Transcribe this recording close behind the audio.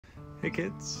Hey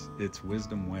kids, it's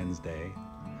Wisdom Wednesday,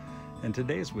 and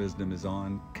today's wisdom is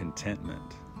on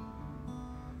contentment.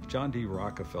 John D.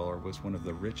 Rockefeller was one of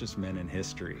the richest men in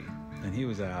history, and he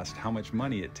was asked how much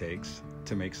money it takes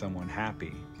to make someone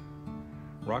happy.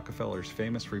 Rockefeller's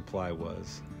famous reply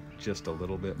was, just a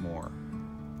little bit more.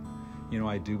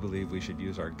 I do believe we should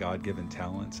use our God-given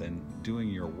talents, and doing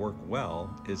your work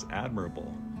well is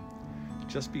admirable.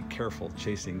 Just be careful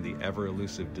chasing the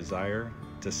ever-elusive desire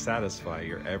to satisfy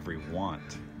your every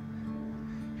want.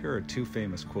 Here are two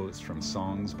famous quotes from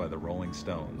songs by the Rolling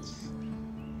Stones.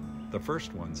 The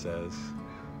first one says,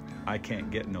 "I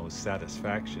can't get no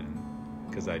satisfaction,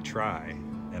 'cause I try,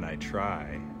 and I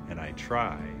try, and I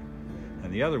try."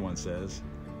 And the other one says,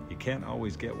 "You can't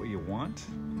always get what you want,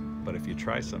 but if you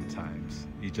try sometimes,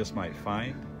 you just might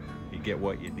find you get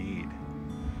what you need."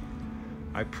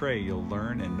 I pray you'll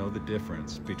learn and know the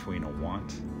difference between a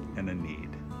want and a need.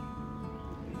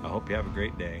 I hope you have a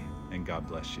great day, and God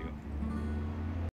bless you.